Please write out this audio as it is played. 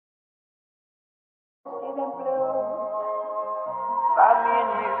About me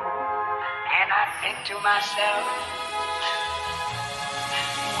and you, and I think to myself,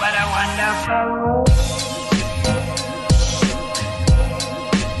 what a wonderful world.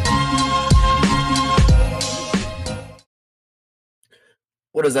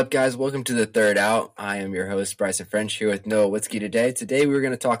 What is up, guys? Welcome to the Third Out. I am your host, Bryson French, here with Noah Witzke today. Today, we're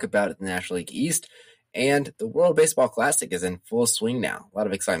going to talk about the National League East, and the World Baseball Classic is in full swing now. A lot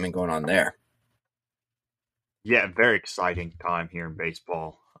of excitement going on there. Yeah, very exciting time here in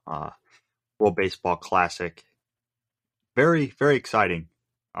baseball. World Baseball Classic, very, very exciting.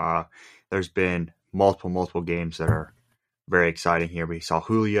 There's been multiple games that are very exciting here. We saw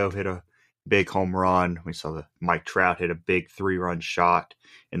Julio hit a big home run. We saw Mike Trout hit a big 3-run shot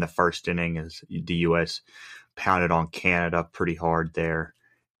in the first inning as the U.S. pounded on Canada pretty hard there.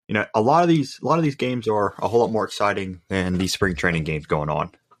 You know, a lot of these games are a whole lot more exciting than these spring training games going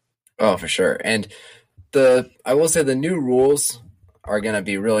on. Oh, for sure. And I will say the new rules are going to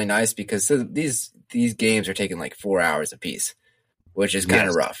be really nice because these games are taking like 4 hours apiece, which is kind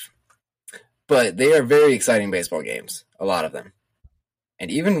of rough. But they are very exciting baseball games, a lot of them.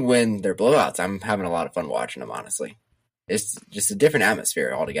 And even when they're blowouts, I'm having a lot of fun watching them, honestly. It's just a different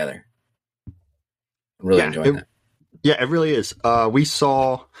atmosphere altogether. I'm really enjoying that. Yeah, it really is. We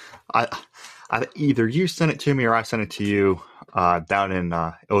saw, either you sent it to me or I sent it to you down in,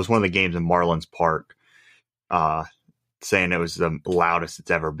 it was one of the games in Marlins Park, saying it was the loudest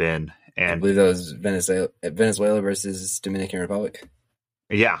it's ever been. And I believe that was Venezuela versus Dominican Republic.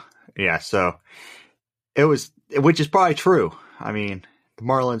 Yeah. So it was, which is probably true. I mean, the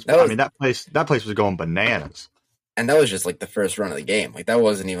Marlins, that place was going bananas. And that was just like the first run of the game. Like that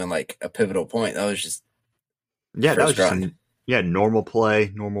wasn't even like a pivotal point. That was just normal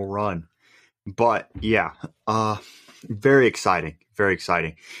play, normal run. But very exciting, very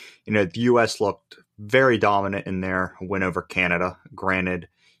exciting. You know, the U.S. looked very dominant in their win over Canada. Granted,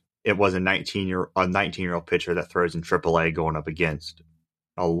 it was a 19-year-old pitcher that throws in AAA going up against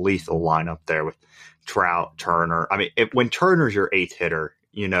a lethal lineup there with Trout, Turner. I mean, when Turner's your eighth hitter,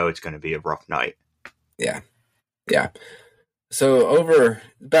 you know it's going to be a rough night. Yeah. So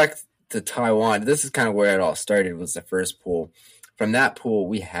back to Taiwan, this is kind of where it all started, was the first pool. From that pool,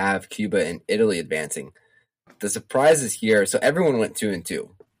 we have Cuba and Italy advancing. The surprises here, so everyone went 2-2.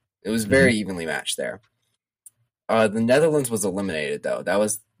 It was very evenly matched there. The Netherlands was eliminated, though. That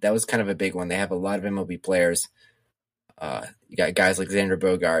was kind of a big one. They have a lot of MLB players. You got guys like Xander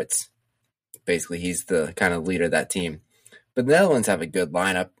Bogaerts. Basically, he's the kind of leader of that team. But the Netherlands have a good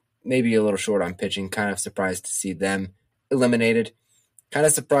lineup. Maybe a little short on pitching. Kind of surprised to see them eliminated. Kind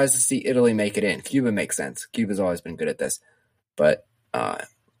of surprised to see Italy make it in. Cuba makes sense. Cuba's always been good at this. But,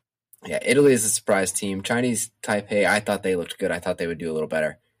 Italy is a surprise team. Chinese Taipei, I thought they looked good. I thought they would do a little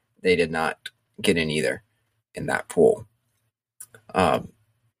better. They did not get in either in that pool. The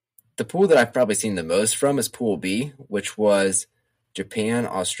pool that I've probably seen the most from is Pool B, which was Japan,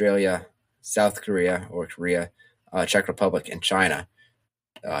 Australia, South Korea, Czech Republic, and China.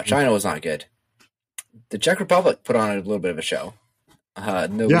 China was not good. The Czech Republic put on a little bit of a show.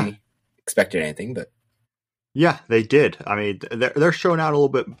 Nobody expected anything, but yeah, they did. I mean, they're showing out a little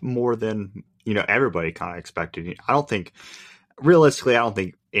bit more than everybody kind of expected. Realistically, I don't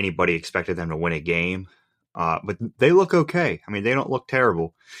think anybody expected them to win a game. But they look okay. I mean, they don't look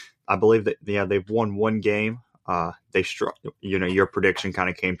terrible. I believe that they've won one game. They struck. Your prediction kind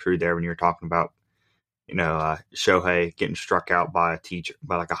of came true there when you were talking about Shohei getting struck out by a teacher,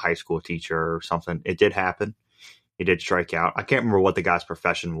 by like a high school teacher or something. It did happen. He did strike out. I can't remember what the guy's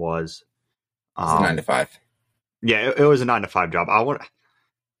profession was. It's a 9 to 5. Yeah, it was a 9 to 5 job.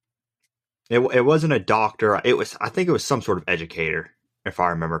 It wasn't a doctor. I think it was some sort of educator, if I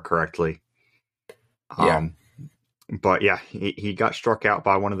remember correctly. But yeah, he got struck out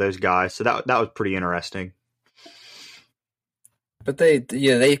by one of those guys. So that was pretty interesting. But they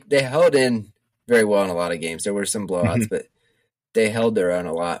held in very well in a lot of games. There were some blowouts, but they held their own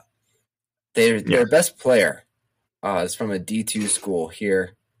a lot. Their best player is from a D2 school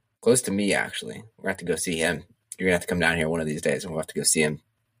here, close to me, actually. We're going to have to go see him. You're going to have to come down here one of these days, and we'll have to go see him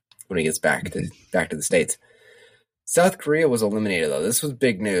when he gets back to the States. South Korea was eliminated, though. This was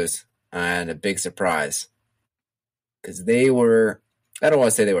big news and a big surprise because they were, I don't want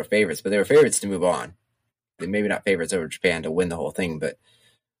to say they were favorites, but they were favorites to move on. They maybe not favorites over Japan to win the whole thing, but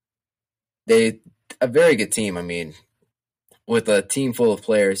a very good team. I mean, with a team full of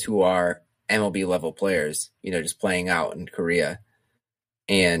players who are MLB level players, just playing out in Korea,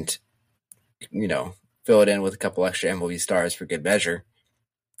 and fill it in with a couple extra MLB stars for good measure.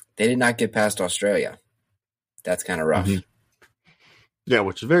 They did not get past Australia. That's kind of rough. Yeah,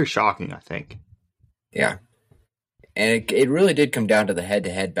 which is very shocking, I think. Yeah. And it really did come down to the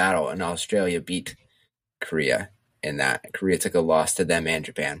head-to-head battle, and Australia beat Korea in that. Korea took a loss to them and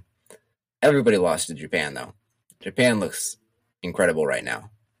Japan. Everybody lost to Japan, though. Japan looks incredible right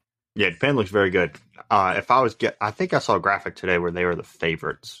now. Yeah, Japan looks very good. I think I saw a graphic today where they were the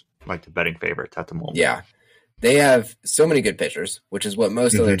favorites, like the betting favorites at the moment. Yeah. They have so many good pitchers, which is what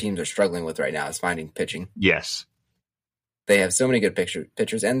most other teams are struggling with right now, is finding pitching. Yes. They have so many good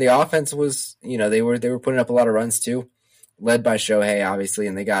pitchers, and the offense was, they were putting up a lot of runs too, led by Shohei, obviously,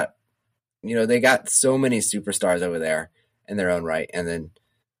 and they got so many superstars over there in their own right. And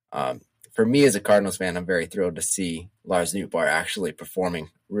then for me as a Cardinals fan, I'm very thrilled to see Lars Nootbaar actually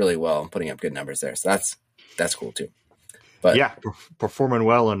performing really well and putting up good numbers there. So that's cool too. But yeah, performing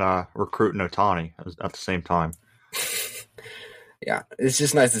well and recruiting Ohtani at the same time. Yeah, it's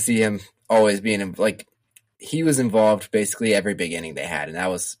just nice to see him always being like he was involved basically every big inning they had, and that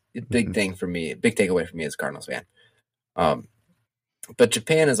was a big thing for me, a big takeaway for me as a Cardinals fan. But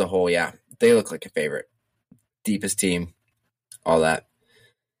Japan as a whole, yeah, they look like a favorite, deepest team, all that.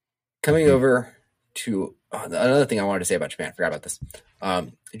 Coming over to another thing I wanted to say about Japan, I forgot about this.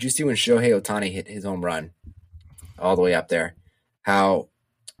 Did you see when Shohei Ohtani hit his home run all the way up there, how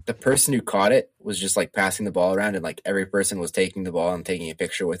the person who caught it was just like passing the ball around, and like every person was taking the ball and taking a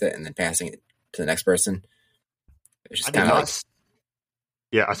picture with it and then passing it to the next person? It's just kind of like,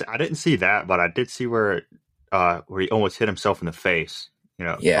 yeah, I didn't see that, but I did see where he almost hit himself in the face,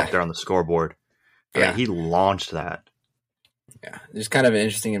 up there on the scoreboard. I mean, he launched that. Yeah, there's kind of an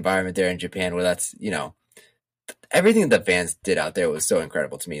interesting environment there in Japan where that's, everything that the fans did out there was so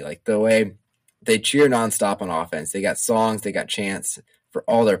incredible to me. Like the way they cheer nonstop on offense. They got songs, they got chants for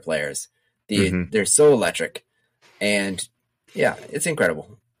all their players. They're so electric. And yeah, it's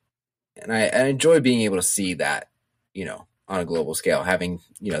incredible. And I enjoy being able to see that, on a global scale, having,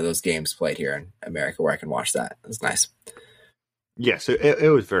 those games played here in America where I can watch that. It's nice. Yes,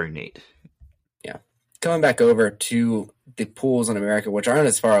 it was very neat. Yeah. Coming back over to the pools in America, which aren't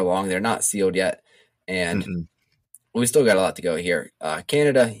as far along. They're not sealed yet. And we still got a lot to go here.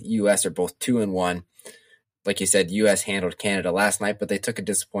 Canada, U.S. are both 2-1. Like you said, U.S. handled Canada last night, but they took a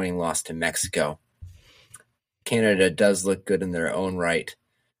disappointing loss to Mexico. Canada does look good in their own right.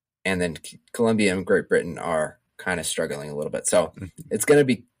 And then Colombia and Great Britain are kind of struggling a little bit. So it's going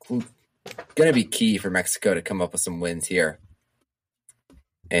to be key for Mexico to come up with some wins here.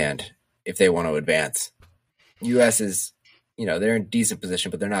 And if they want to advance, U.S. is, they're in a decent position,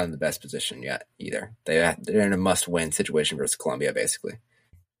 but they're not in the best position yet either. They're in a must-win situation versus Colombia, basically.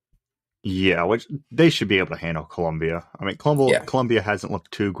 Yeah, which they should be able to handle Colombia. I mean, Colombia hasn't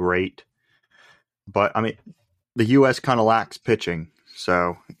looked too great, but I mean, the U.S. kind of lacks pitching.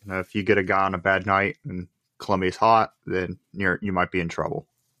 So if you get a guy on a bad night and Colombia's hot, then you might be in trouble.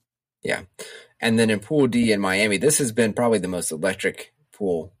 Yeah, and then in Pool D in Miami, this has been probably the most electric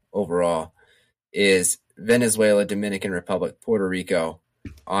pool overall. Is Venezuela, Dominican Republic, Puerto Rico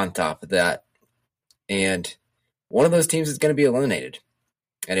on top of that, and one of those teams is going to be eliminated.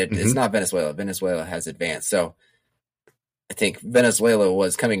 And it's not Venezuela. Venezuela has advanced. So I think Venezuela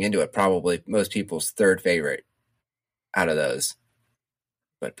was coming into it probably most people's third favorite out of those.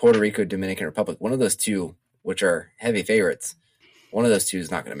 But Puerto Rico, Dominican Republic, one of those two, which are heavy favorites, one of those two is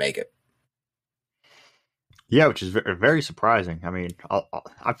not going to make it. Yeah, which is very, very surprising. I mean,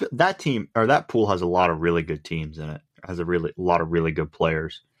 I feel that team or that pool has a lot of really good teams in it. It has a lot of really good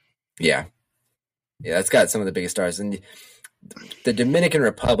players. Yeah, it's got some of the biggest stars. And the Dominican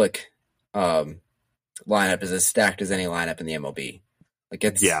Republic lineup is as stacked as any lineup in the MLB. Like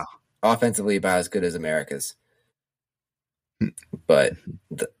it's offensively about as good as America's. But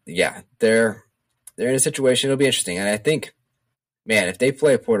they're in a situation. It'll be interesting, and I think, man, if they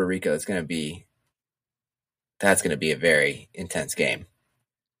play Puerto Rico, that's going to be a very intense game.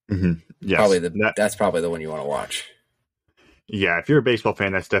 Yes. That's probably the one you want to watch. Yeah, if you're a baseball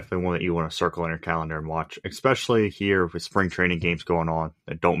fan, that's definitely one that you want to circle in your calendar and watch, especially here with spring training games going on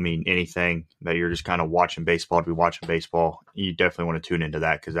that don't mean anything, that you're just kind of watching baseball to be watching baseball. You definitely want to tune into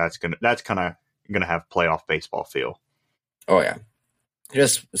that because that's kind of going to have playoff baseball feel. Oh, yeah.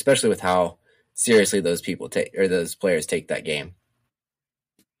 Just especially with how seriously those players take that game.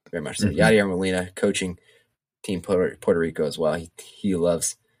 Very much so. Yadier Molina coaching Team Puerto Rico as well. He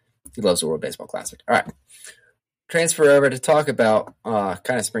loves the World Baseball Classic. All right. Transfer over to talk about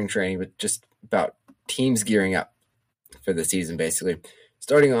kind of spring training, but just about teams gearing up for the season, basically.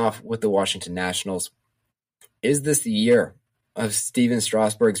 Starting off with the Washington Nationals. Is this the year of Steven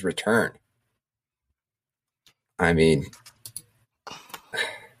Strasburg's return? I mean,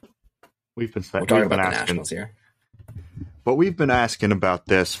 we're talking about the Nationals here. But we've been asking about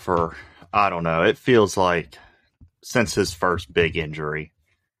this for I don't know. It feels like since his first big injury.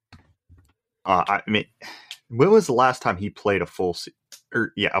 I mean, when was the last time he played a full season?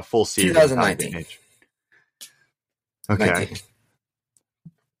 2019. Okay. 19.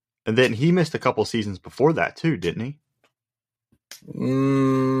 And then he missed a couple seasons before that too, didn't he?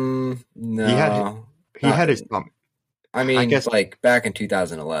 No. He had his. I guess like back in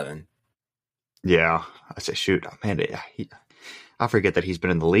 2011. Yeah, I say, shoot, man, I forget that he's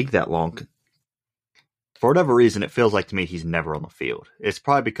been in the league that long. For whatever reason, it feels like to me he's never on the field. It's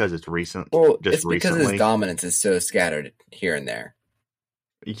probably because it's recent. Well, it's because his dominance is so scattered here and there.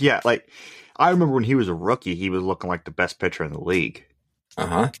 Yeah, like I remember when he was a rookie, he was looking like the best pitcher in the league.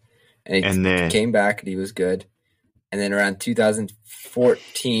 And then came back and he was good. And then around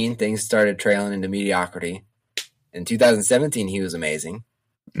 2014, things started trailing into mediocrity. In 2017, he was amazing.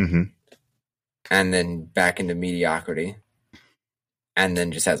 Mm-hmm. And then back into mediocrity. And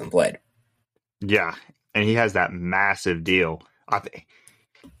then just hasn't played. Yeah. And he has that massive deal.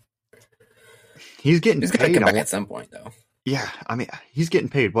 He's getting paid. He's going to come back at some point, though. Yeah. I mean, he's getting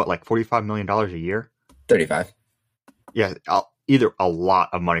paid, what, like $45 million a year? 35. Yeah. Either a lot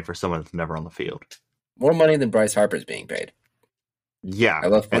of money for someone that's never on the field. More money than Bryce Harper's being paid. Yeah. I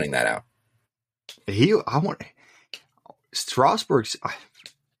love pointing that out. Strasburg's,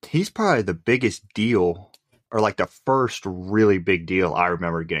 he's probably the biggest deal, or like the first really big deal I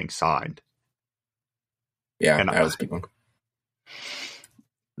remember getting signed. Yeah, and that was a big one.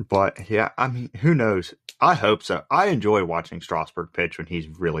 But yeah, I mean, who knows? I hope so. I enjoy watching Strasburg pitch when he's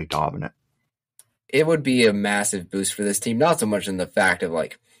really dominant. It would be a massive boost for this team, not so much in the fact of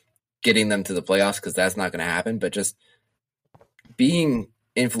like getting them to the playoffs, because that's not going to happen, but just being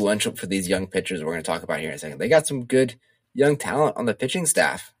influential for these young pitchers we're going to talk about here in a second. They got some good young talent on the pitching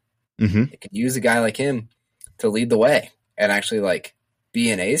staff. Mm-hmm. They could use a guy like him to lead the way and actually like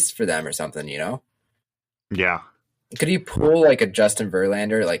be an ace for them or something, you know? Yeah. Could he pull like a Justin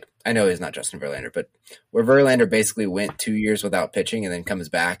Verlander? Like, I know he's not Justin Verlander, but where Verlander basically went 2 years without pitching and then comes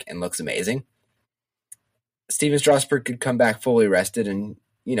back and looks amazing. Steven Strasburg could come back fully rested and,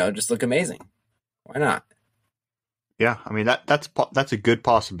 you know, just look amazing. Why not? Yeah, I mean that's a good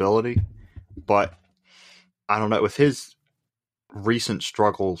possibility, but I don't know, with his recent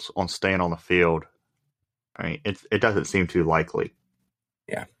struggles on staying on the field, I mean it doesn't seem too likely.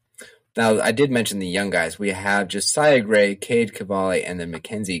 Yeah. Now, I did mention the young guys. We have Josiah Gray, Cade Cavalli, and then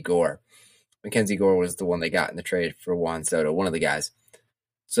Mackenzie Gore. Mackenzie Gore was the one they got in the trade for Juan Soto, one of the guys.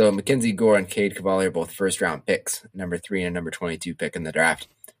 So Mackenzie Gore and Cade Cavalli are both first-round picks, number 3 and number 22 pick in the draft.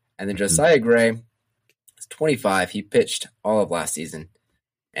 And then Josiah Gray is 25. He pitched all of last season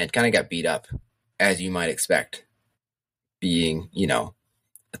and kind of got beat up, as you might expect, being, you know,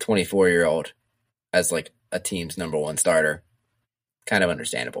 a 24-year-old as like a team's number one starter. Kind of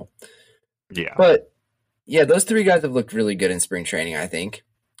understandable. Yeah. But, yeah, those three guys have looked really good in spring training, I think.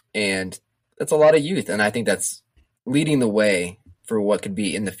 And that's a lot of youth. And I think that's leading the way for what could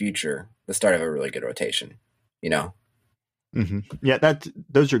be in the future the start of a really good rotation, you know? Mm-hmm. Yeah,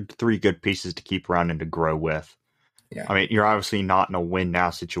 those are three good pieces to keep around and to grow with. Yeah. I mean, you're obviously not in a win-now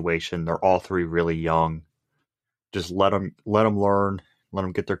situation. They're all three really young. Just let them learn, let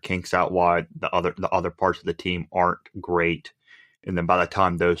them get their kinks out wide. The other parts of the team aren't great. And then by the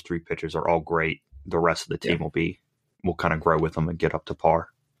time those three pitchers are all great, the rest of the team will kind of grow with them and get up to par.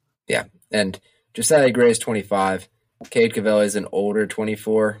 Yeah. And Josiah Gray is 25. Cade Cavalli is an older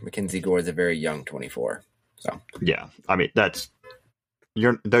 24. Mackenzie Gore is a very young 24. So yeah, I mean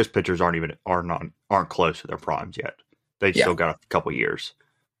those pitchers aren't close to their primes yet. They still got a couple years.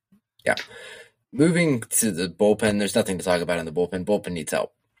 Yeah. Moving to the bullpen, there's nothing to talk about in the bullpen. Bullpen needs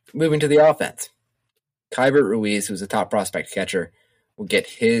help. Moving to the offense. Kybert Ruiz, who's a top prospect catcher, will get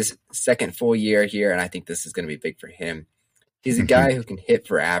his second full year here, and I think this is going to be big for him. He's a guy who can hit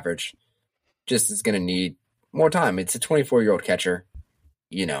for average, just is going to need more time. It's a 24-year-old catcher.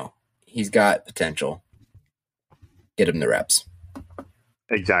 You know, he's got potential. Get him the reps.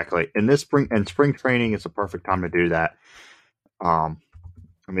 Exactly. In spring training, it's a perfect time to do that. I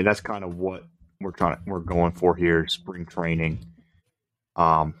mean, that's kind of what we're going for here, spring training.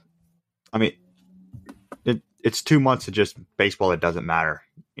 I mean, it's 2 months of just baseball that doesn't matter.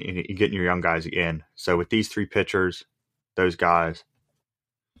 You're getting your young guys in. So with these three pitchers, those guys,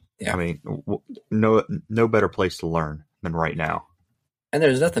 I mean, no better place to learn than right now. And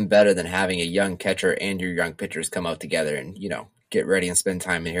there's nothing better than having a young catcher and your young pitchers come out together and, you know, get ready and spend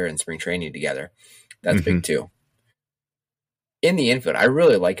time here in spring training together. That's big too. In the infield, I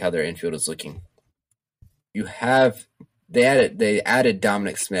really like how their infield is looking. They added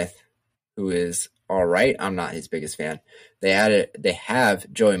Dominic Smith, who is all right. I'm not his biggest fan. They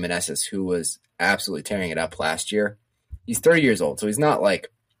have Joey Meneses, who was absolutely tearing it up last year. He's 30 years old, so he's not like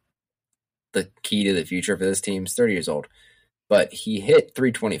the key to the future for this team. He's 30 years old, but he hit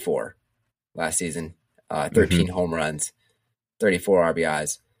 324 last season, 13 home runs, 34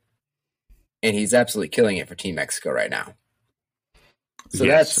 RBIs, and he's absolutely killing it for Team Mexico right now. So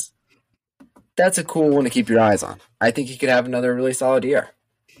that's a cool one to keep your eyes on. I think he could have another really solid year.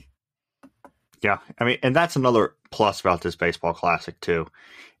 Yeah, I mean, and that's another plus about this baseball classic too,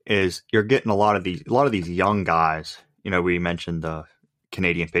 is you're getting a lot of these young guys. You know, we mentioned the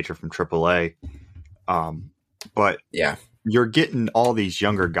Canadian pitcher from AAA, but yeah, you're getting all these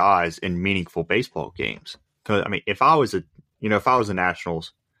younger guys in meaningful baseball games. Because I mean, if I was a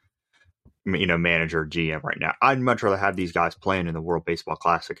Nationals, manager, GM right now, I'd much rather have these guys playing in the World Baseball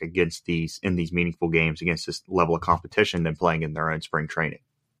Classic in these meaningful games against this level of competition than playing in their own spring training.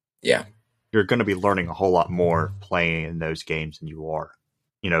 Yeah. You're going to be learning a whole lot more playing in those games than you are,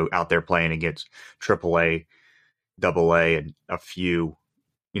 out there playing against AAA, AA, and a few,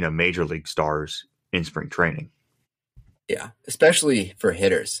 major league stars in spring training. Yeah, especially for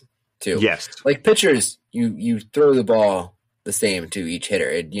hitters too. Yes, like pitchers, you throw the ball the same to each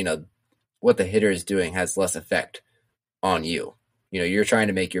hitter. What the hitter is doing has less effect on you. You're trying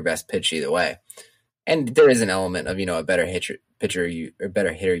to make your best pitch either way, and there is an element of a better pitcher,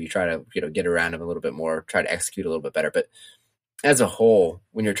 better hitter. You try to get around him a little bit more, try to execute a little bit better. But as a whole,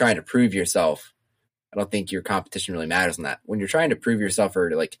 when you're trying to prove yourself, I don't think your competition really matters on that. When you're trying to prove yourself or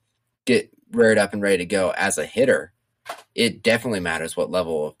to get reared up and ready to go as a hitter, it definitely matters what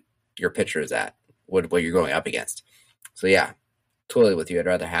level your pitcher is at, what you're going up against. So yeah, totally with you. I'd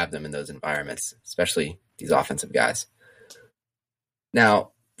rather have them in those environments, especially these offensive guys.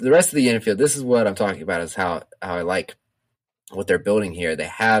 Now, the rest of the infield, this is what I'm talking about, is how I like what they're building here. They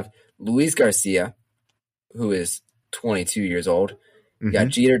have Luis Garcia, who is 22 years old. You got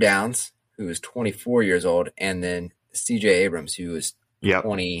Jeter Downs, who is 24 years old, and then CJ Abrams, who is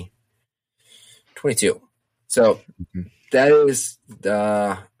 22. So that is,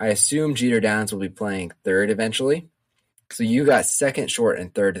 I assume Jeter Downs will be playing third eventually. So you got second, short,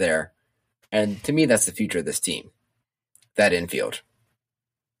 and third there. And to me, that's the future of this team, that infield.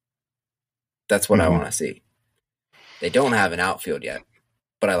 That's what I want to see. They don't have an outfield yet,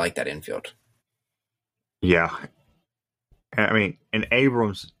 but I like that infield. Yeah. I mean, and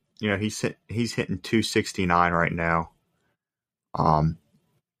Abrams, he's hitting 269 right now.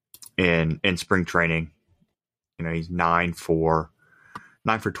 In spring training, he's 9 for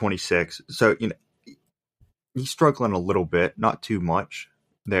 26. So he's struggling a little bit, not too much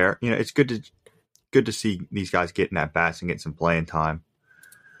there. It's good to see these guys getting at bats and getting some playing time.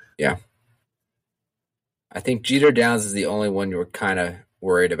 Yeah. I think Jeter Downs is the only one you were kind of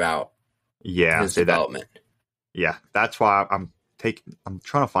worried about. Yeah, his development. Yeah, that's why I'm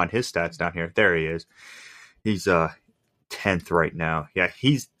trying to find his stats down here. There he is. He's 10th right now. Yeah,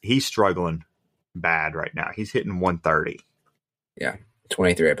 he's struggling bad right now. He's hitting 130. Yeah,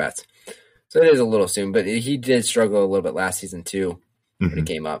 23 at bats. So it is a little soon, but he did struggle a little bit last season too when he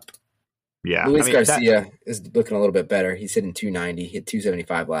came up. Yeah, Luis Garcia is looking a little bit better. He's hitting 290. He hit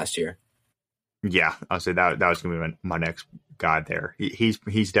 275 last year. Yeah, I'll say that was going to be my next guy there. He's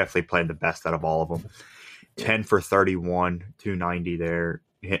definitely playing the best out of all of them. 10 for 31, 290 there,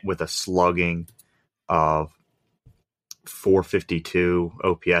 hit with a slugging of 452,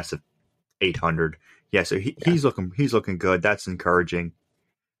 OPS of 800. Yeah, so he's looking good. That's encouraging.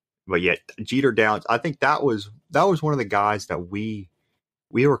 But yet Jeter Downs, I think that was one of the guys that we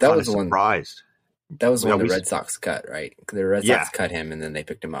were kind of surprised. That was one the Red Sox cut, right? The Red Sox cut him and then they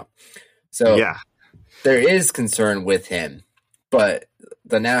picked him up. So there is concern with him, but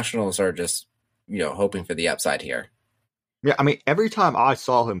the Nationals are just, hoping for the upside here. Yeah, I mean, every time I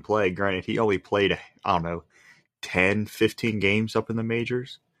saw him play, granted, he only played, 10, 15 games up in the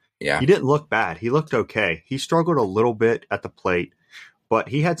majors. Yeah. He didn't look bad. He looked okay. He struggled a little bit at the plate, but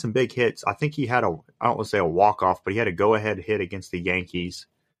he had some big hits. I think he had I don't want to say a walk-off, but he had a go-ahead hit against the Yankees.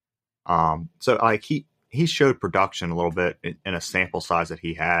 So he showed production a little bit in a sample size that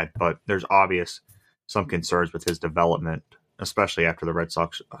he had, but there's some concerns with his development, especially after the Red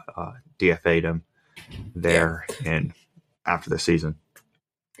Sox DFA'd him there and after the season.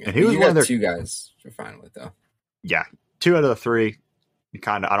 And he was one of their 2 guys you're fine with, though. Yeah, 2 out of the 3,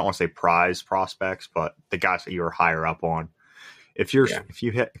 kind of, I don't want to say prize prospects, but the guys that you were higher up on. If you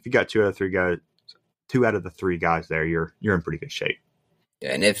got 2 out of 3 guys, 2 out of the 3 guys there, you're in pretty good shape.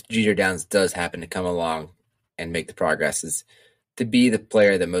 Yeah, and if Jeter Downs does happen to come along and make the progress, is to be the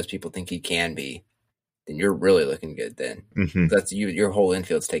player that most people think he can be, then you're really looking good then. Mm-hmm. That's your whole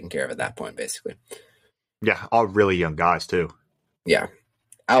infield's taken care of at that point, basically. Yeah, all really young guys, too. Yeah.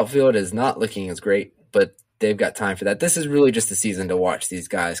 Outfield is not looking as great, but they've got time for that. This is really just a season to watch these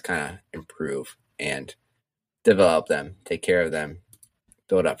guys kind of improve and develop them, take care of them,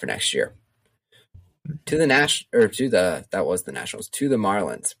 build up for next year. To the Nationals, to the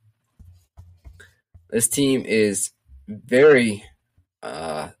Marlins. This team is very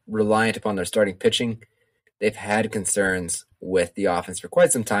reliant upon their starting pitching. They've had concerns with the offense for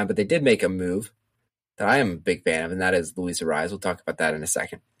quite some time, but they did make a move that I am a big fan of, and that is Luis Ariz. We'll talk about that in a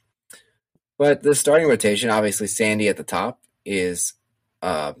second. But the starting rotation, obviously Sandy at the top, is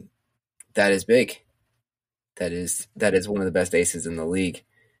that is big. That is one of the best aces in the league.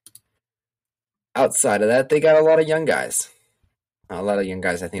 Outside of that, they got a lot of young guys. A lot of young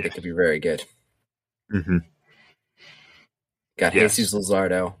guys I think that could be very good. Mm-hmm. Got Jesus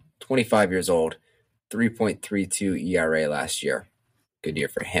Luzardo, 25 years old, 3.32 ERA last year. Good year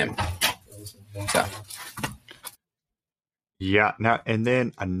for him. So. Yeah. Now, and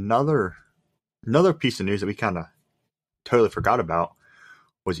then another piece of news that we kind of totally forgot about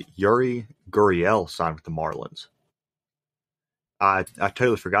was Yuri Gurriel signed with the Marlins. I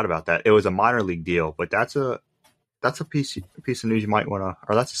totally forgot about that. It was a minor league deal, but that's a piece of news you might want to,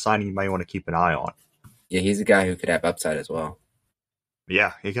 or that's a signing you might want to keep an eye on. Yeah, he's a guy who could have upside as well.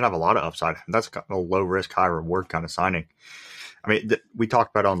 Yeah, he can have a lot of upside. That's a low risk, high reward kind of signing. I mean, we talked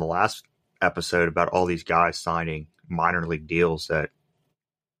about on the last episode about all these guys signing minor league deals that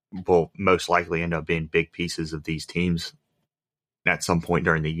will most likely end up being big pieces of these teams at some point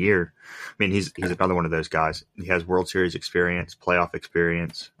during the year. I mean, he's another one of those guys. He has World Series experience, playoff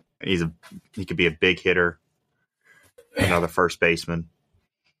experience. He could be a big hitter, another first baseman,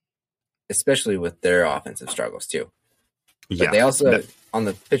 especially with their offensive struggles too. But yeah, they also on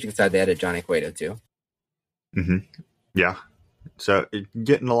the pitching side they added Johnny Cueto too. Mm-hmm. Yeah, so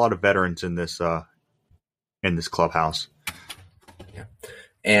getting a lot of veterans in this clubhouse. Yeah,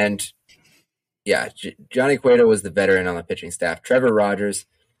 and. Yeah, Johnny Cueto was the veteran on the pitching staff. Trevor Rogers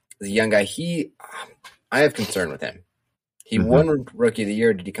is a young guy. I have concern with him. He won Rookie of the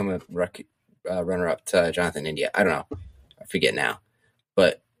Year. Did he come a runner-up to Jonathan India? I don't know. I forget now.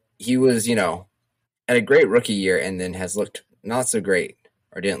 But he was, had a great rookie year and then has looked not so great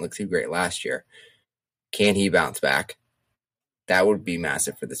or didn't look too great last year. Can he bounce back? That would be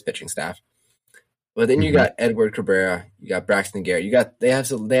massive for this pitching staff. But then you got Edward Cabrera, you got Braxton Garrett. They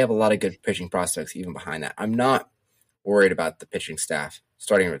have a lot of good pitching prospects even behind that. I'm not worried about the pitching staff,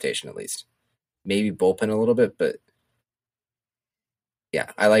 starting rotation at least. Maybe bullpen a little bit, but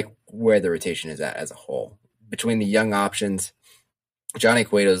yeah, I like where the rotation is at as a whole. Between the young options, Johnny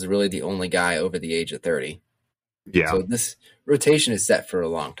Cueto is really the only guy over the age of 30. Yeah. So this rotation is set for a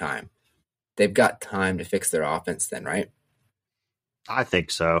long time. They've got time to fix their offense then, right? I think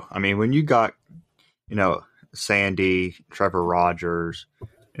so. I mean, when you got Sandy, Trevor Rogers,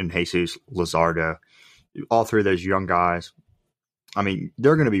 and Jesus Luzardo, all three of those young guys, I mean,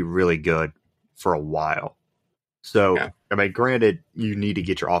 they're going to be really good for a while. So, yeah. I mean, granted, you need to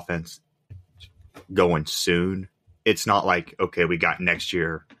get your offense going soon. It's not like, okay, we got next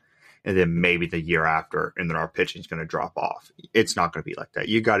year and then maybe the year after, and then our pitching is going to drop off. It's not going to be like that.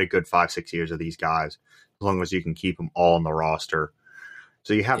 You got a good 5-6 years of these guys, as long as you can keep them all on the roster.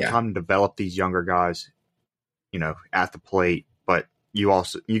 So you have time to develop these younger guys, at the plate, but you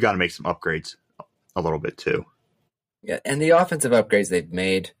got to make some upgrades a little bit too. Yeah, and the offensive upgrades they've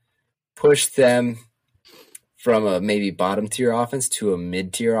made push them from a maybe bottom tier offense to a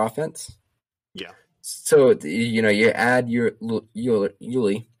mid tier offense. Yeah. So you add your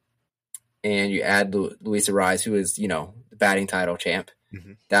Yuli, and you add Luis Ariz, who is the batting title champ.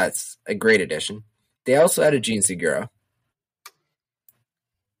 Mm-hmm. That's a great addition. They also added Gene Segura.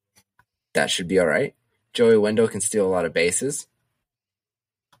 That should be all right. Joey Wendell can steal a lot of bases.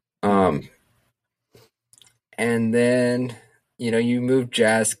 And then, you move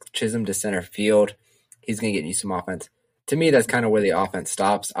Jazz Chisholm to center field. He's going to get you some offense. To me, that's kind of where the offense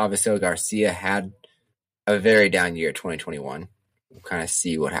stops. Obviously, Garcia had a very down year, 2021. We'll kind of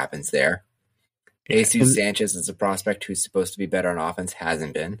see what happens there. Jesus Sanchez is a prospect who's supposed to be better on offense,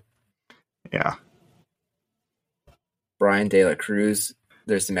 hasn't been. Yeah. Brian De La Cruz,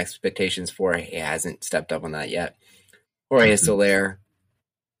 there's some expectations for it. He hasn't stepped up on that yet. Jorge Soler,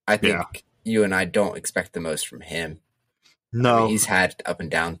 I think you and I don't expect the most from him. No. I mean, he's had up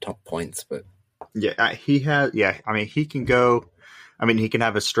and down points, but... Yeah, he has... Yeah, I mean, he can go... I mean, he can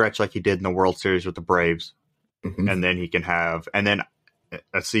have a stretch like he did in the World Series with the Braves. Mm-hmm. And then he can have... And then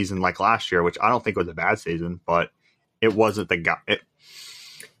a season like last year, which I don't think was a bad season, but it wasn't the guy... It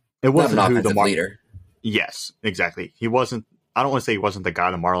wasn't not an who offensive the leader. Yes, exactly. He wasn't. I don't want to say he wasn't the guy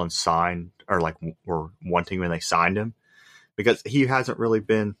the Marlins signed or like were wanting when they signed him, because he hasn't really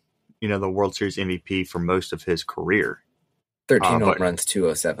been, the World Series MVP for most of his career. 13 home But runs,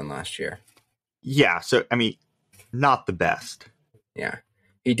 207 last year. yeah, so I mean, not the best. Yeah.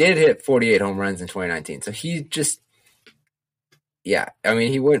 He did hit 48 home runs in 2019. So he just, yeah. I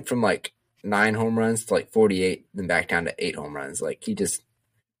mean, he went from like 9 home runs to like 48, then back down to 8 home runs. Like he just,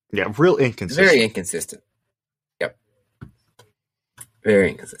 yeah, real inconsistent. Very inconsistent. Yep. Very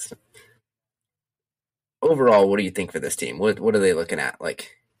inconsistent. Overall, what do you think for this team? What are they looking at?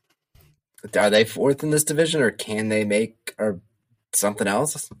 Like, are they fourth in this division, or can they make or something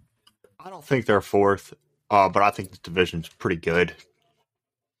else? I don't think they're fourth, but I think this division's pretty good.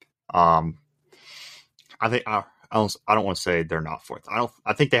 I think I don't want to say they're not fourth.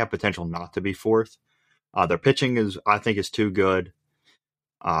 I think they have potential not to be fourth. Their pitching is too good.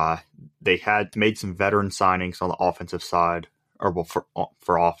 They had made some veteran signings on the offensive side, or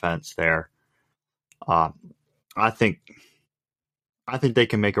for offense there. I think they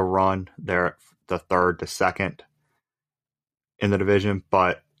can make a run there at the third to second in the division,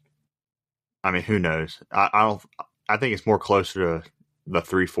 but I mean, who knows? I think it's more closer to the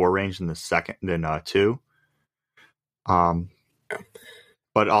 3-4 range than than 2.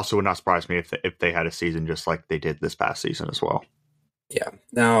 But also would not surprise me if they had a season just like they did this past season as well. Yeah.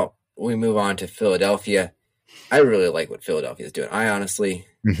 Now we move on to Philadelphia. I really like what Philadelphia is doing. I honestly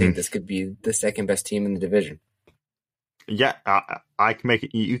think this could be the second best team in the division. Yeah, I can make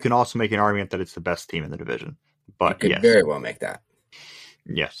it. You can also make an argument that it's the best team in the division. But you could very well make that.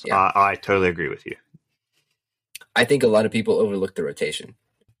 Yes, yeah. I totally agree with you. I think a lot of people overlook the rotation.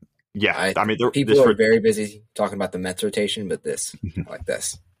 Yeah, I mean, people are very busy talking about the Mets rotation, but I like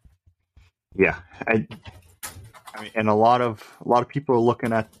this. Yeah, I mean, and a lot of people are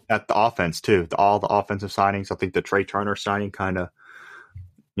looking at the offense too. All the offensive signings. I think the Trey Turner signing kind of,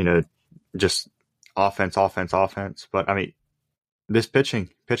 just offense. But I mean, this pitching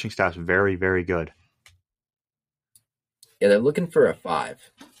staff is very, very good. Yeah, they're looking for a 5.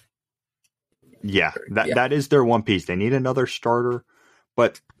 Yeah, that is their one piece. They need another starter,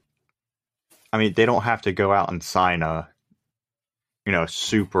 but I mean, they don't have to go out and sign a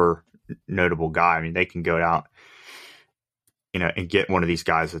super notable guy. I mean, they can go out, and get one of these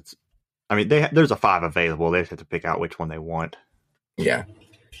guys that's. I mean, there's a 5 available. They just have to pick out which one they want. Yeah,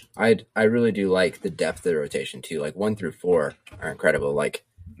 I really do like the depth of the rotation too. Like 1 through 4 are incredible. Like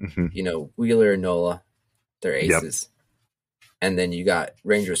Wheeler and Nola, they're aces. Yep. And then you got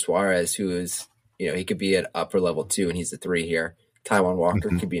Ranger Suarez, who is, he could be at upper level 2 and he's a 3 here. Taijuan Walker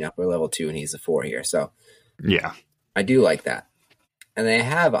could be an upper level 2 and he's a 4 here. So yeah, I do like that. And they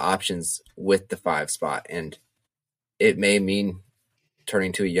have options with the 5 spot, and it may mean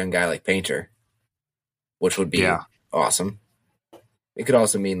turning to a young guy like Painter, which would be awesome. It could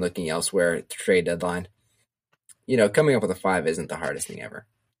also mean looking elsewhere at the trade deadline. Coming up with a 5 isn't the hardest thing ever.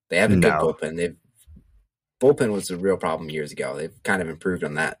 They have a good bullpen. Bullpen was a real problem years ago. They've kind of improved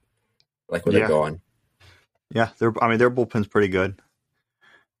on that, like where they're going. Yeah, their bullpen's pretty good.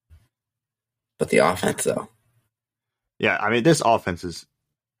 But the offense, though. Yeah, I mean, this offense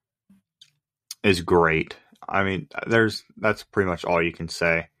is great. I mean, that's pretty much all you can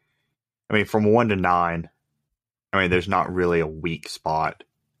say. I mean, from 1 to 9, I mean, there's not really a weak spot.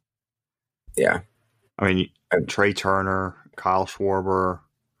 Yeah. I mean, Trey Turner, Kyle Schwarber,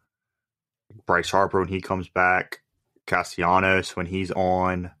 Bryce Harper when he comes back, Castellanos when he's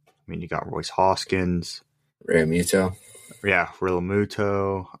on. I mean, you got Royce Hoskins. Realmuto. Yeah,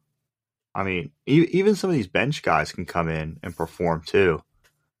 Realmuto. I mean, even some of these bench guys can come in and perform too.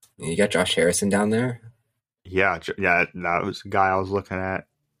 You got Josh Harrison down there? Yeah, that was the guy I was looking at.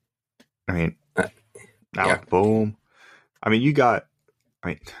 I mean, Alec Boehm. I mean, you got.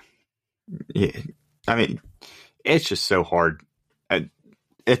 I mean, it's just so hard.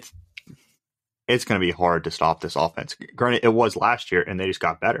 It's going to be hard to stop this offense. Granted, it was last year, and they just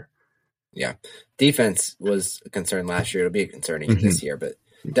got better. Yeah, defense was a concern last year. It'll be a concern even this year, but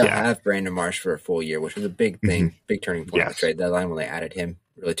they'll have Brandon Marsh for a full year, which was a big thing, big turning point on the trade deadline when they added him.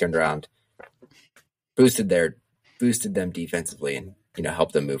 Really turned around, boosted them defensively, and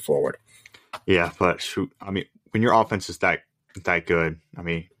helped them move forward. Yeah, but I mean, when your offense is that good, I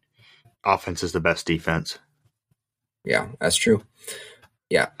mean, offense is the best defense. Yeah, that's true.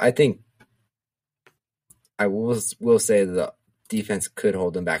 Yeah, I think I will say the defense could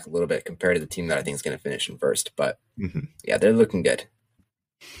hold them back a little bit compared to the team that I think is going to finish in first. But yeah, they're looking good.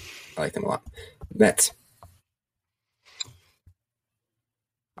 I like them a lot. Mets.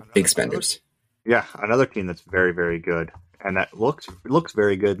 Big spenders. Another team that's very, very good, and that looks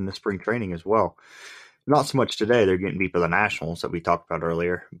very good in the spring training as well. Not so much today. They're getting beat by the Nationals that we talked about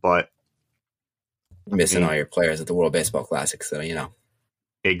earlier, but Missing all your players at the World Baseball Classic, so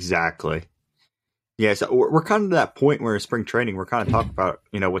exactly. Yeah, so we're kind of to that point where in spring training, we're kind of talking about,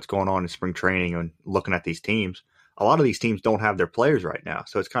 what's going on in spring training and looking at these teams. A lot of these teams don't have their players right now,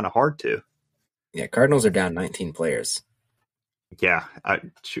 so it's kind of hard to. Yeah, Cardinals are down 19 players. Yeah,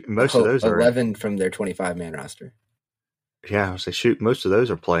 most of those are 11 from their 25-man roster. Yeah, I was like, shoot, most of those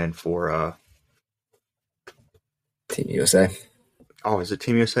are playing for Team USA. Oh, is it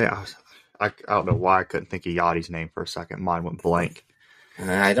Team USA? I don't know why I couldn't think of Yachty's name for a second. Mine went blank.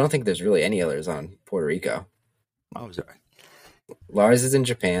 I don't think there's really any others on Puerto Rico. Oh, was there? Lars is in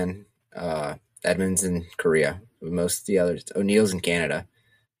Japan. Edmonds in Korea. Most of the others, O'Neill's in Canada.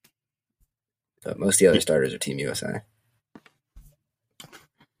 But most of the other starters are Team USA.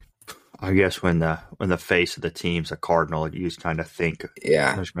 I guess when the face of the team's a Cardinal, you just kind of think,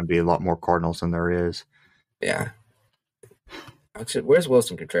 there's going to be a lot more Cardinals than there is. Yeah. Actually, where's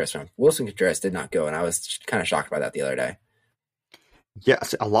Wilson Contreras from? Wilson Contreras did not go, and I was kind of shocked by that the other day. Yeah,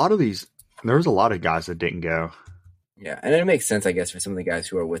 there's a lot of guys that didn't go. Yeah, and it makes sense, I guess, for some of the guys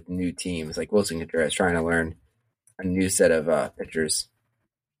who are with new teams, like Wilson Contreras trying to learn a new set of pitchers.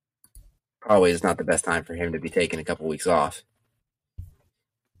 Probably is not the best time for him to be taking a couple weeks off.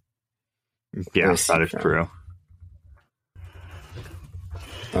 Yeah, that is true.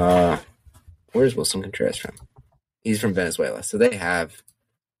 Where's Wilson Contreras from? He's from Venezuela. So they have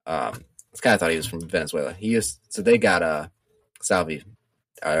this guy thought he was from Venezuela. So they got Salvi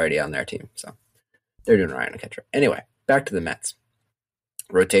already on their team. So they're doing all right on catcher. Anyway, back to the Mets.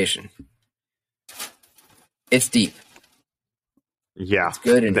 Rotation. It's deep. Yeah. It's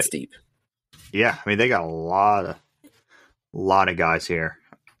good and it's deep. Yeah, I mean they got a lot of guys here.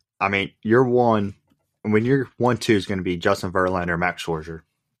 I mean, your 1-2 is going to be Justin Verlander, Max Scherzer.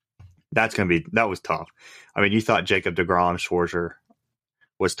 That was tough. I mean, you thought Jacob deGrom, Scherzer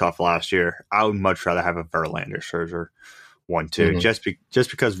was tough last year. I would much rather have a Verlander, Scherzer 1-2, just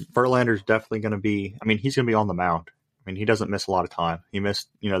because Verlander's definitely going to be. I mean, he's going to be on the mound. I mean, he doesn't miss a lot of time. He missed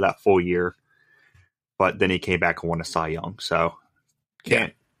that full year, but then he came back and won a Cy Young. So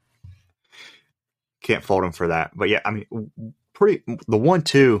can't fault him for that. But yeah, I mean, the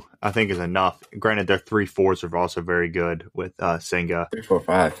 1-2 I think is enough. Granted, their 3-4s are also very good with Senga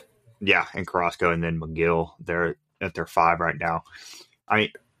 3-4-5. Yeah, and Carrasco, and then McGill. They're at their 5 right now. I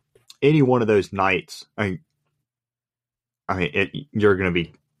mean, any one of those nights, you're going to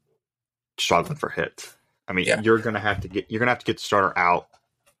be struggling for hits. I mean, you're going to have to get the starter out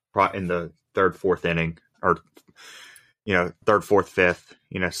in the 3rd, 4th inning, or 3rd, 4th,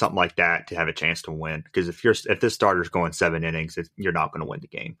 5th, something like that to have a chance to win. Because if this starter's going 7 innings, you're not going to win the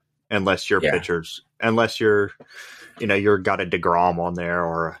game unless your pitchers, you're got a DeGrom on there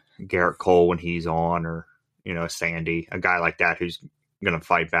or Garrett Cole when he's on, or Sandy, a guy like that who's going to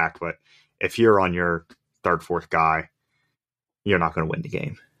fight back. But if you're on your 3rd, 4th guy, you're not going to win the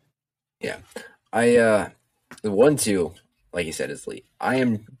game. Yeah, the 1-2, like you said, is Lee.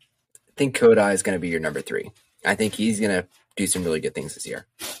 I think Kodai is going to be your number 3. I think he's going to do some really good things this year.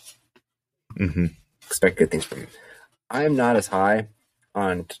 Mm-hmm. Expect good things from him. I am not as high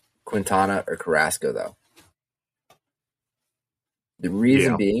on Quintana or Carrasco, though. The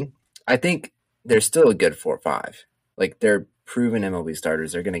reason being, I think they're still a good 4-5. Like, they're proven MLB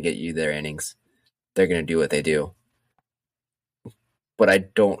starters. They're going to get you their innings. They're going to do what they do. But I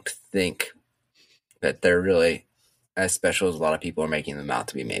don't think that they're really as special as a lot of people are making them out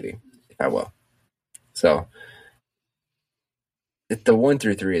to be, maybe, if I will. So, the 1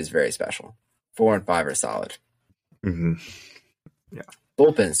 through 3 is very special. 4 and 5 are solid. Mm-hmm. Yeah.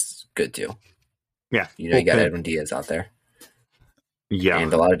 Bullpen's good, too. Yeah. You got Edwin Diaz out there. Yeah.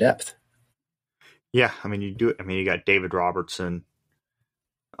 And a lot of depth. Yeah, I mean, you got David Robertson.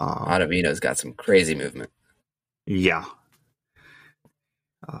 Ottavino's got some crazy movement. Yeah.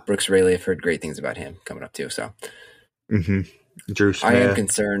 Brooks Raley, I've heard great things about him coming up, too. So, Drew Smith. I am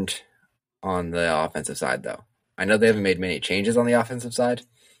concerned on the offensive side, though. I know they haven't made many changes on the offensive side.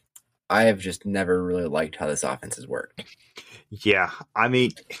 I have just never really liked how this offense has worked. Yeah, I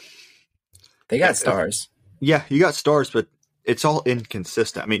mean, they got stars. Yeah, you got stars, but it's all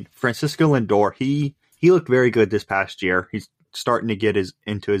inconsistent. I mean, Francisco Lindor, he looked very good this past year. He's starting to get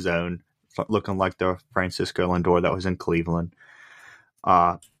into his own, looking like the Francisco Lindor that was in Cleveland.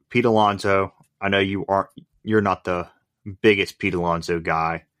 Pete Alonso, I know you're not the biggest Pete Alonso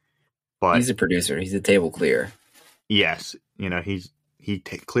guy, but he's a producer. He's a table clear. Yes, he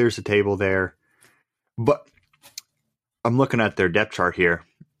clears the table there. But I'm looking at their depth chart here,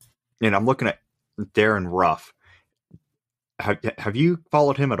 and I'm looking at Darren Ruff. Have you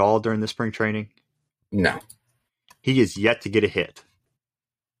followed him at all during the spring training? No. He is yet to get a hit.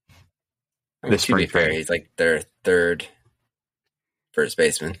 I mean, to be fair, he's like their third first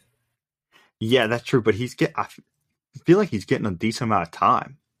baseman. Yeah, that's true, but I feel like he's getting a decent amount of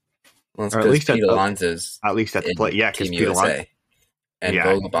time. Well, it's because Pete Alonso's at least at the plate. Yeah, because Pete Alonso. And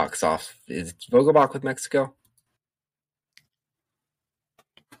Vogelbach's off. Is Vogelbach with Mexico?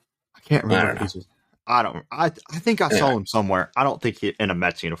 I can't remember. I think I saw him somewhere. I don't think he in a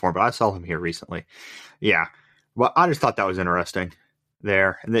Mets uniform, but I saw him here recently. Yeah. Well, I just thought that was interesting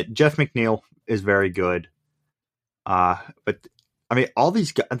there. And that Jeff McNeil is very good. But I mean, all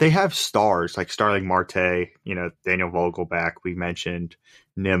these guys, they have stars like Starling Marte, Daniel Vogelbach, we mentioned,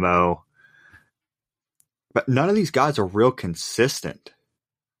 Nimmo. But none of these guys are real consistent.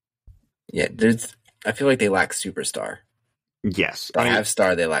 Yeah, I feel like they lack superstar. Yes. They have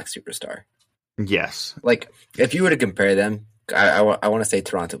star, they lack superstar. Yes. Like, if you were to compare them, I want to say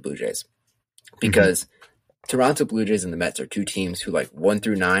Toronto Blue Jays. Because Toronto Blue Jays and the Mets are two teams who, like, 1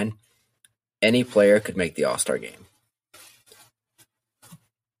 through 9, any player could make the All-Star game.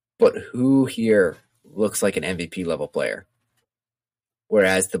 But who here looks like an MVP level player?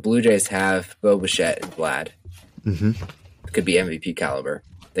 Whereas the Blue Jays have Bo Bichette and Vlad. Could be MVP caliber.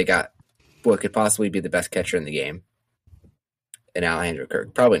 They got what could possibly be the best catcher in the game. And Alejandro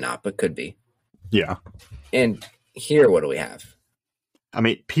Kirk. Probably not, but could be. Yeah. And here, what do we have? I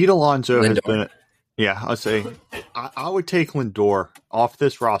mean, Pete Alonso has been... Yeah, I'll say I would take Lindor off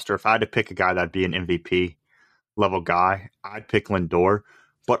this roster. If I had to pick a guy that'd be an MVP level guy, I'd pick Lindor.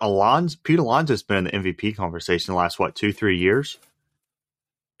 But Pete Alonso's been in the MVP conversation the last, 2-3 years?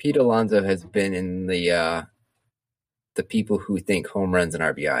 Pete Alonso has been in the people who think home runs and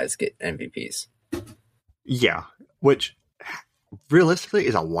RBIs get MVPs. Yeah, which realistically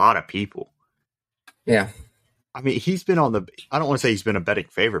is a lot of people. Yeah. I mean, he's been I don't want to say he's been a betting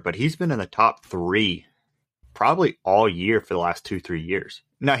favorite, but he's been in the top 3 probably all year for the last 2-3 years.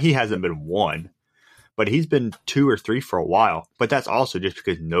 Now, he hasn't been 1, but he's been 2 or 3 for a while. But that's also just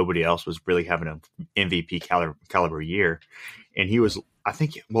because nobody else was really having an MVP caliber year. And he was, I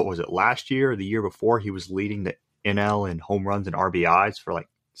think, what was it, last year or the year before, he was leading the NL in home runs and RBIs for like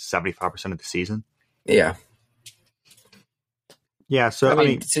 75% of the season. Yeah. Yeah, so I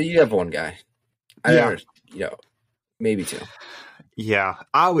mean, so you have one guy. Maybe 2. Yeah,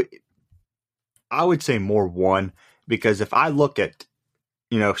 I would say more 1, because if I look at,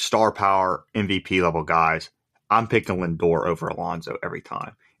 star power MVP level guys, I'm picking Lindor over Alonso every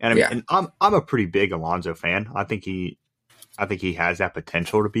time. And and I'm a pretty big Alonso fan. I think he has that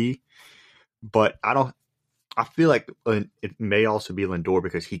potential to be, but I feel like it may also be Lindor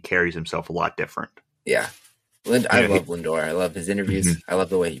because he carries himself a lot different. Yeah. I love Lindor. I love his interviews. I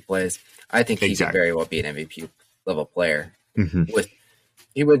love the way he plays. I think he could very well be an MVP level player.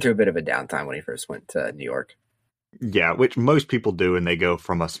 He went through a bit of a downtime when he first went to New York. Yeah, which most people do, and they go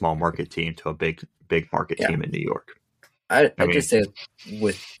from a small market team to a big market team in New York. I just say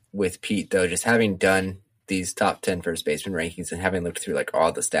with Pete, though, just having done these top 10 first baseman rankings and having looked through like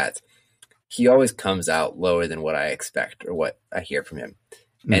all the stats, he always comes out lower than what I expect or what I hear from him.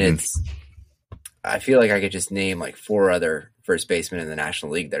 And I feel like I could just name like 4 other first basemen in the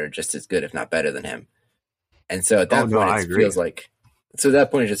National League that are just as good, if not better than him. And so at that point,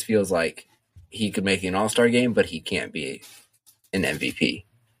 it just feels like he could make an All-Star game, but he can't be an MVP.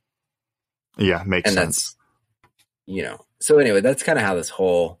 Yeah, makes sense. That's, so anyway, that's kind of how this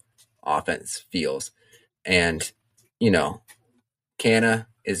whole offense feels. And, Canna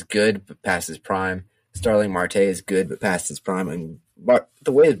is good, but past his prime. Starling Marte is good, but past his prime. And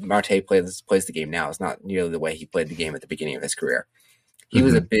the way Marte plays the game now is not nearly the way he played the game at the beginning of his career. He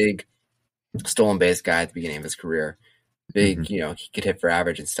was a big stolen base guy at the beginning of his career. Big, he could hit for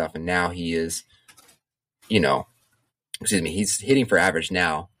average and stuff. And now he is, he's hitting for average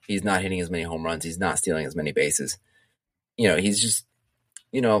now. He's not hitting as many home runs. He's not stealing as many bases. He's just,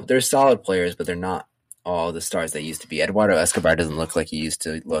 they're solid players, but they're not all the stars they used to be. Eduardo Escobar doesn't look like he used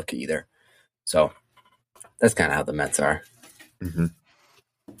to look either. So that's kind of how the Mets are.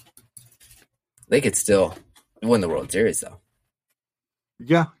 They could still win the World Series, though.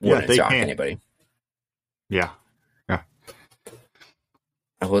 Yeah, Wouldn't they shock can. anybody. Yeah.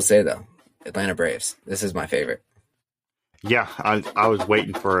 I will say, though, Atlanta Braves. This is my favorite. Yeah, I was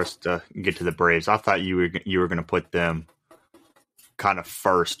waiting for us to get to the Braves. I thought you were going to put them kind of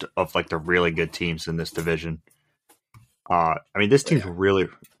first of like the really good teams in this division. This team's really,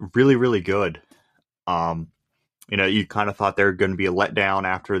 really, really good. You kind of thought they were going to be a letdown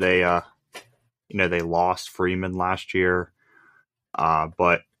after they, they lost Freeman last year.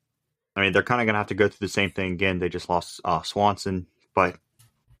 But they're kind of going to have to go through the same thing again. They just lost Swanson, but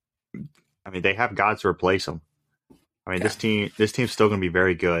I mean, they have guys to replace him. I mean, Yeah. this team's still going to be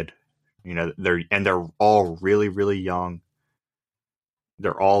very good. You know, they're all really, really young.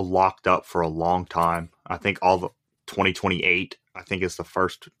 They're all locked up for a long time. I think all the 2028, I think is the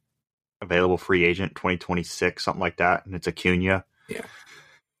first available free agent, 2026, something like that, and it's Acuna. Yeah.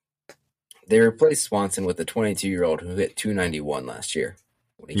 They replaced Swanson with a 22-year-old who hit 291 last year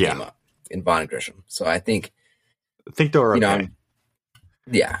when he came up in Von Grisham. So I think they're okay.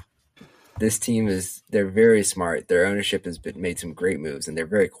 This team they're very smart. Their ownership has made some great moves, and they're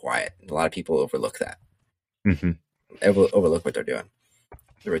very quiet. A lot of people overlook that. Mm-hmm. Overlook what they're doing.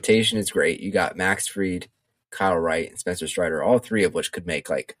 The rotation is great. You got Max Fried, Kyle Wright, and Spencer Strider, all three of which could make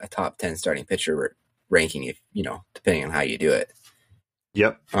like a top 10 starting pitcher ranking if, depending on how you do it.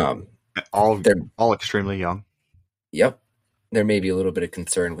 Yep. All extremely young. Yep. There may be a little bit of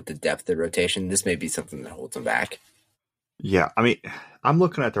concern with the depth of rotation. This may be something that holds them back. Yeah, I mean, I'm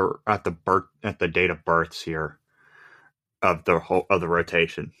looking at the date of births here of the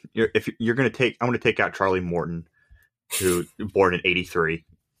rotation. I'm going to take out Charlie Morton, who born in '83.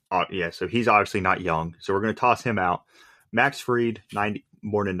 So he's obviously not young. So we're going to toss him out. Max Fried,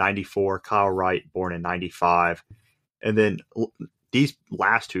 born in '94. Kyle Wright, born in '95, and then these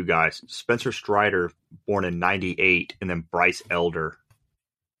last two guys, Spencer Strider, born in '98, and then Bryce Elder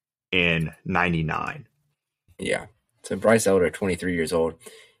in '99. Yeah. So Bryce Elder, 23 years old.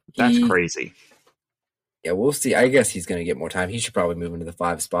 That's crazy. Yeah, we'll see. I guess he's going to get more time. He should probably move into the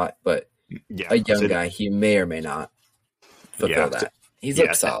 5 spot, but a young guy, he may or may not fulfill that. He's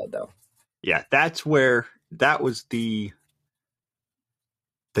looked solid, though. Yeah, that was the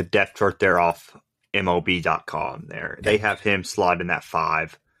depth chart there off MLB.com there. They have him slot in that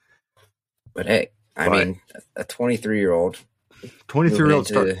 5. But hey, I mean, a 23-year-old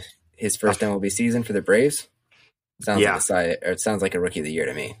start his first MLB season for the Braves. Sounds like a rookie of the year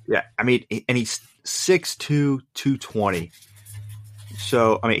to me. Yeah, I mean, and he's 6'2", 220.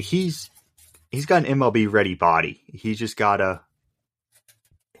 So, I mean, he's got an MLB ready body. He's just gotta.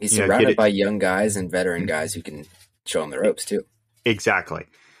 He's surrounded by young guys and veteran guys who can show him the ropes too. Exactly.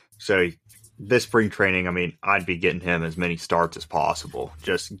 So this spring training, I mean, I'd be getting him as many starts as possible.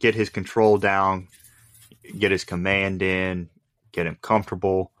 Just get his control down, get his command in, get him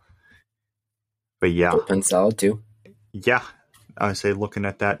comfortable. But yeah, bullpen solid too. Yeah, I would say looking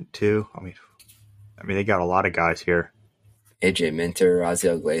at that too. I mean, they got a lot of guys here. AJ Minter, Ozzie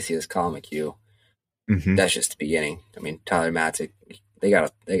Iglesias, Colin McHugh. Mm-hmm. That's just the beginning. I mean, Tyler Matzik. They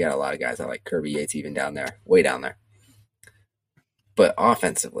got a lot of guys. I like Kirby Yates even down there, way down there. But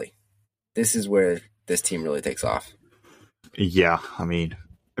offensively, this is where this team really takes off. Yeah, I mean,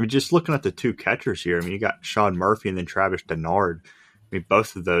 just looking at the two catchers here. I mean, you got Sean Murphy and then Travis Denard. I mean,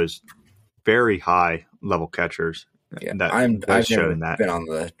 both of those very high level catchers. Yeah, I've never been on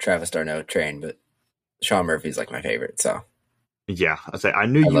the Travis d'Arnaud train, but Sean Murphy's like my favorite. So yeah, I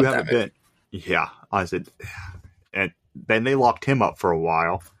knew you haven't been. Yeah, I said, and then they locked him up for a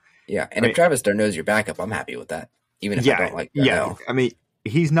while. Yeah, and if Travis d'Arnaud's your backup, I'm happy with that. Even if I don't like d'Arnaud. I mean,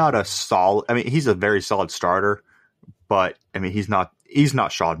 he's not a solid. I mean, he's a very solid starter, but I mean, he's not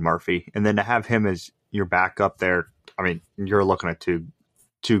Sean Murphy. And then to have him as your backup there, I mean, you're looking at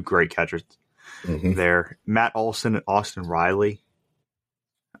two great catchers. Mm-hmm. There, Matt Olson and Austin Riley.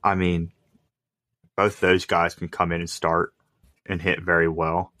 I mean, both those guys can come in and start and hit very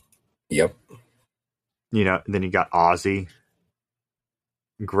well. Yep. Then you got Ozzie,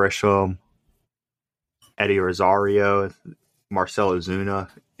 Grisham, Eddie Rosario, Marcell Ozuna,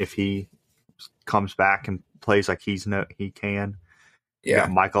 if he comes back and plays like he can. Yeah. You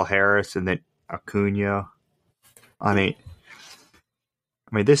got Michael Harris and then Acuna. I mean,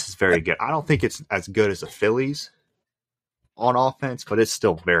 this is very good. I don't think it's as good as the Phillies on offense, but it's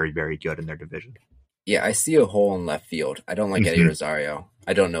still very, very good in their division. Yeah, I see a hole in left field. I don't like Eddie Rosario.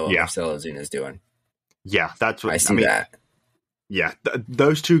 I don't know what Marcell Ozuna is doing. Yeah, that's what I see that. Yeah,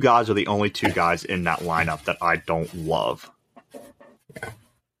 those two guys are the only two guys in that lineup that I don't love.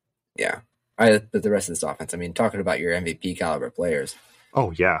 Yeah. But the rest of this offense, I mean, talking about your MVP caliber players.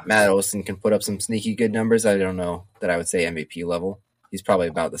 Oh, yeah. Matt Olson can put up some sneaky good numbers. I don't know that I would say MVP level. He's probably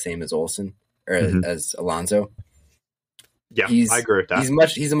about the same as Olson or as Alonso. Yeah, I agree with that.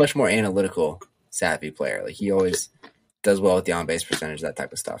 He's a much more analytical, savvy player. Like he always does well with the on-base percentage, that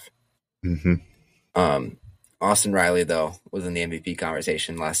type of stuff. Mm-hmm. Austin Riley, though, was in the MVP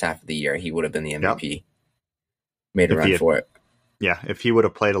conversation last half of the year. He would have been the MVP. Yep. Made a run for it. Yeah, if he would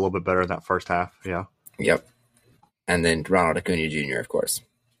have played a little bit better in that first half, yeah. Yep. And then Ronald Acuna Jr., of course,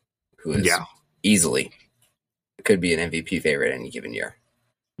 who is easily could be an MVP favorite any given year.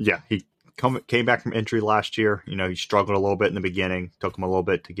 Yeah, came back from injury last year. He struggled a little bit in the beginning. Took him a little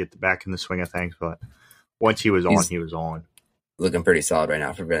bit to get back in the swing of things, but once he was on, he was on. Looking pretty solid right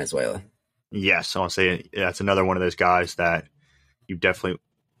now for Venezuela. Yes, I want to say that's another one of those guys that you definitely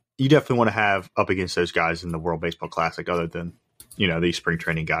want to have up against those guys in the World Baseball Classic. Other than these spring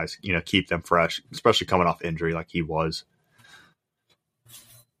training guys, keep them fresh, especially coming off injury like he was.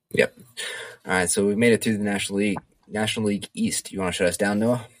 Yep. All right, so we made it through the National League East. You want to shut us down,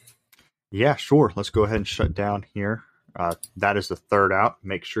 Noah? Yeah, sure. Let's go ahead and shut down here. That is the third out.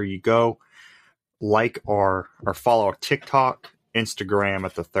 Make sure you go like or follow our TikTok, Instagram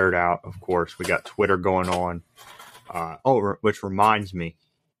at the third out. Of course, we got Twitter going on. Which reminds me,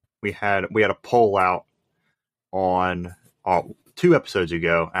 we had a poll out on 2 episodes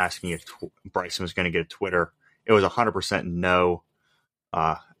ago asking if Bryson was going to get a Twitter. It was 100% no.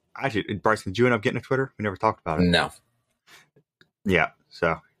 Actually, Bryson, did you end up getting a Twitter? We never talked about it. No. Yeah,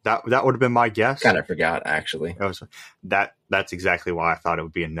 so that would have been my guess. Kind of forgot, actually. That's exactly why I thought it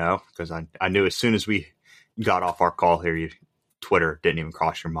would be a no, because I knew as soon as we got off our call here, Twitter didn't even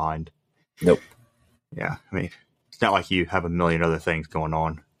cross your mind. Nope. Yeah, I mean, it's not like you have a million other things going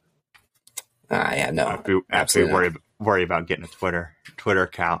on. Yeah, no. Absolutely worry about getting a Twitter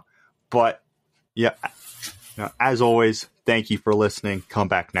account. But yeah, as always, thank you for listening. Come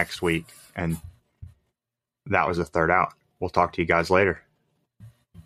back next week. And that was the third out. We'll talk to you guys later.